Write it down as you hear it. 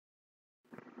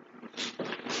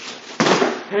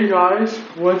Hey guys,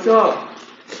 what's up?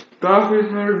 Back with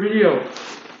another video.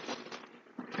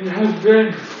 It has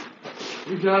been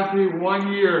exactly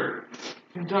 1 year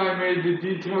since I made the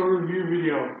detailed review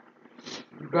video.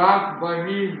 Back by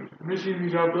me missing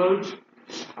these uploads,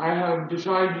 I have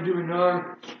decided to do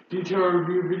another detailed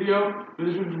review video, but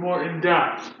this one's more in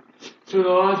depth. So the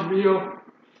last video,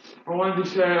 I wanted to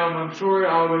say I'm sorry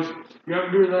I was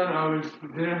younger then,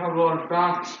 didn't have a lot of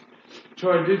facts,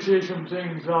 so I did say some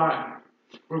things that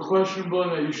were questionable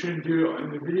and that you shouldn't do in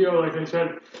the video. Like I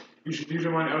said, you should use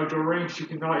them on outdoor rinks. You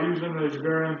cannot use them. That is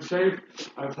very unsafe.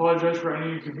 I apologize for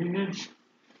any inconvenience.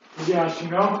 But yes, so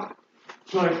something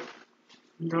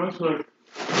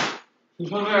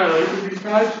I like with these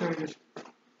guys.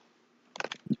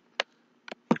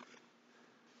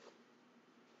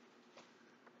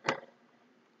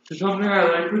 So something I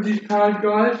like with these pads,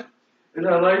 guys, is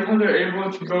I like how they're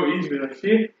able to go easily. Like,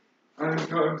 see, I'm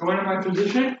going in my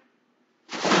position.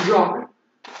 Drop it.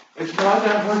 It's not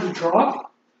that hard to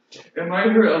drop. It might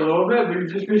hurt a little bit, but you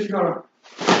just basically gotta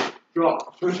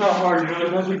drop. So it's not hard. You know,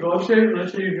 if that's a glove shape,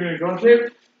 let's say you're doing a glove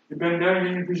shape, you bend down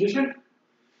in your position,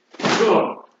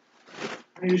 glove.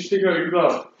 And you stick out your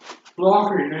glove.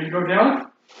 Blocker, you go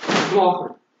down,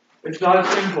 blocker. It's that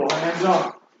simple, hands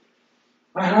up.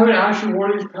 I haven't actually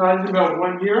worn these pads in about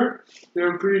 1 year. They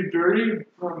were pretty dirty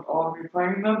from all me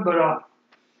playing them, but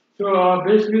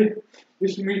basically,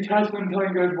 this is me testing and telling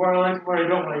you guys what I like and what I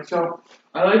don't like. So,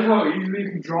 I like how easily you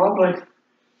can drop, like,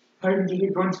 how you can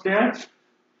just go in stance,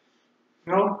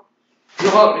 drop,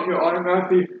 and you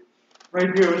automatically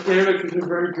might be able to save it because it's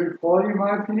very good quality in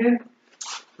my opinion.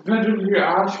 Depends on who you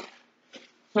ask.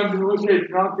 Some people say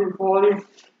it's not good quality,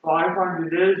 but I find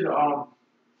it is.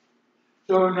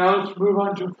 So now let's move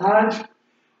on to pads.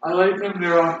 I like them,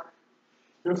 they're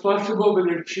flexible, but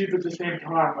they're cheap at the same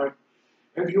time. Like,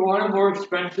 if you want a more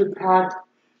expensive pad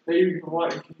that you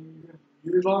can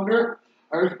use longer,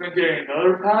 I recommend getting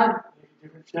another pad, like a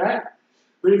different set.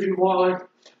 But if you want, like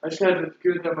I said, it's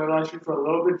good that might last you for a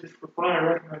little bit just for fun, I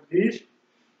recommend these.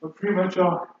 But pretty much,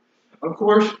 of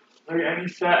course, like any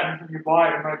set, anything you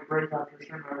buy, it might break after a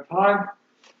certain amount of time.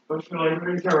 But it's gonna like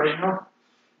make that right now.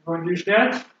 You want to do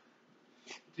stance?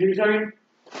 Take a second,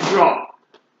 drop.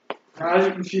 Now, as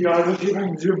you can see, guys, let's see if I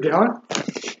can zoom down.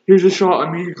 Here's a shot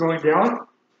of me going down.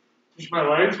 Just my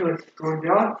legs, like going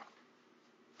down.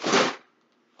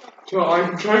 So I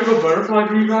can try to go butterfly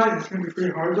for you guys. It's gonna be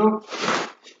pretty hard though.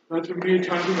 That's me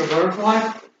attempting a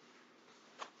butterfly.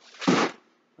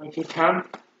 That's a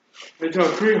attempt. It's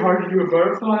pretty hard to do a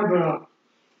butterfly, but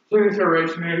look at the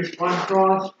race, maybe spine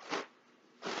cross.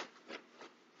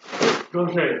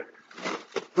 Okay.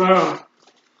 But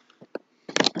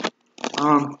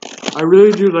I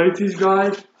really do like these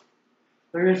guys.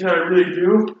 Like I said, I really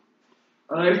do.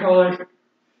 I like how, like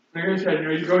I said,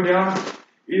 you go down,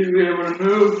 easily able to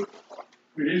move,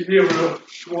 you're easily able to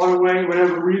swat away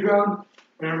whatever rebound,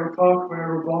 whatever puck,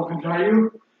 whatever ball comes at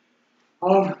you.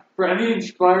 For any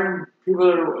people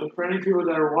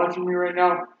that are watching me right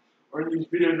now, or these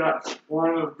videos that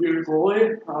want to be a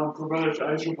goalie, for whether it's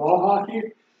ice or ball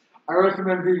hockey, I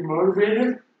recommend being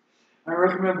motivated. I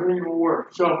recommend putting in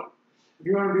work. So, if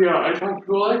you want to be an ice hockey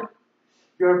goalie,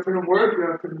 you gotta put in work, you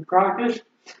gotta put in practice.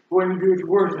 What you do is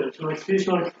worth it. So like see,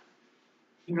 so a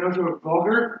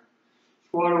blocker,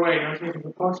 squat away, so if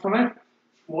the puck's coming,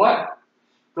 squat,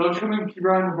 gloves come in, keep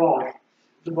grinding the ball. If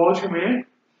the ball's coming in,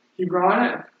 keep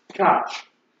grinding it, catch.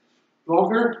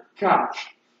 Blocker,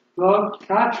 catch. Glove,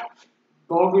 catch.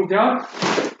 Ball goes down,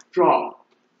 drop.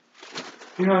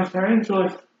 You know what I'm saying? So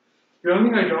like, the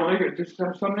only thing I don't like, just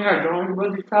something I don't like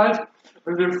about these pads,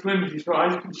 is they're flimsy. So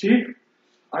as you can see,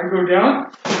 I go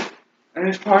down, and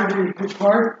it's hard to get like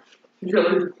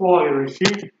the quality, like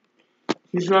see?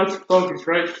 So that's focus,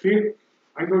 right? See?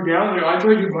 I go down, like I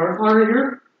try to do butterfly right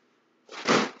here.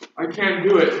 I can't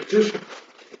do it. It's just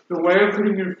the way of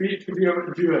putting your feet to be able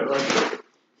to do it. Like,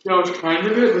 see how it's kind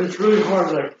of it, but it's really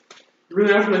hard. Like, you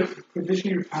really have to like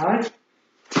position your pads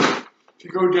to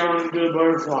go down and do the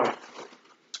butterfly.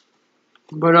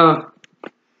 But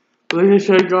like I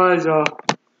said, guys,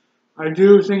 I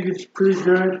do think it's pretty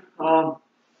good.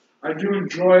 I do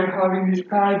enjoy having these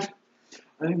pads.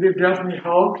 I think they've definitely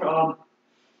helped.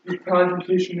 These pads, in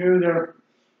case you knew, they're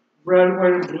red,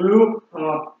 white, and blue.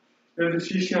 There's the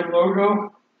CCM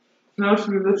logo. So now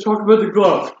let's talk about the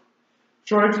glove.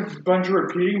 Sorry if it's a bunch of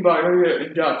repeating, but I gotta get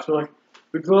in depth. So like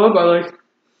the glove, I like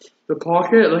the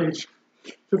pocket. Like it's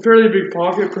a fairly big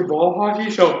pocket for ball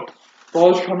hockey, so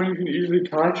balls coming, you can easily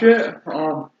catch it.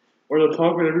 Or the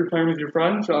puck whenever you're playing with your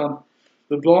friends.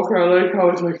 The blocker, I like how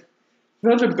it's like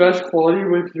not the best quality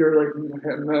with your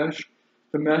like mesh,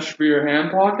 the mesh for your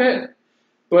hand pocket.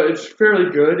 but it's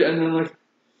fairly good. And then like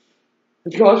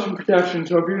it's got some protection,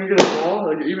 so if you're gonna get a ball,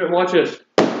 like even watch this,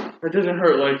 it doesn't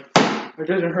hurt. Like it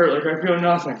doesn't hurt. Like I feel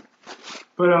nothing.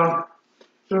 But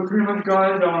so pretty much,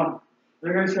 guys.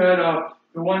 Like I said,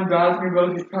 the one bad thing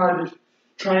about these pads is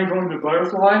trying to go into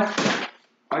butterfly.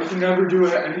 I can never do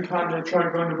it any time I try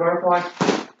to go into butterfly.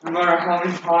 No matter how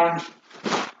many times,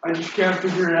 I just can't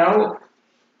figure it out.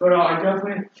 But I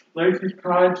definitely like these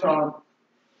pads. I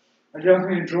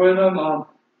definitely enjoy them.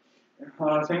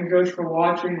 Thank you guys for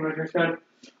watching. Like I said,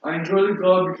 I enjoy the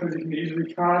glove because it can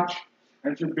easily catch,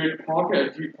 and it's a big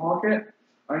pocket, a deep pocket.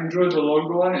 I enjoy the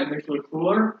logo on it, it makes it look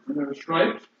cooler, and then the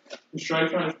stripes. The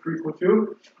stripes on it is pretty cool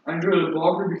too. I enjoy the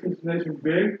blocker because it's nice and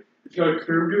big. It's got a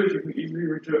curve to it, so you can easily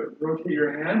rotate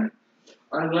your hand.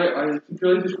 I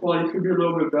feel like this quality could be a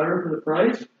little bit better for the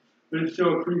price, but it's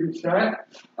still a pretty good set.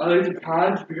 I like the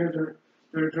pads because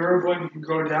they're durable and you can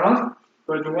go down.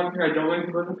 But the one thing I don't like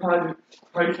about the pads is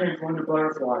how you can't go into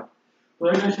butterfly.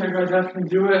 But like I said, guys, that's gonna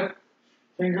do it.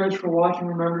 Thank you guys for watching.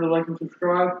 Remember to like and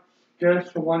subscribe. Get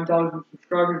us to 1,000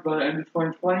 subscribers by the end of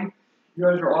 2020. You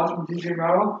guys are awesome, DJ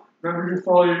Metal. Remember to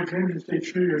follow your dreams and stay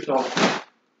true to yourself.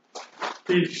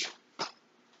 Peace.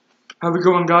 Have a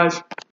good one, guys.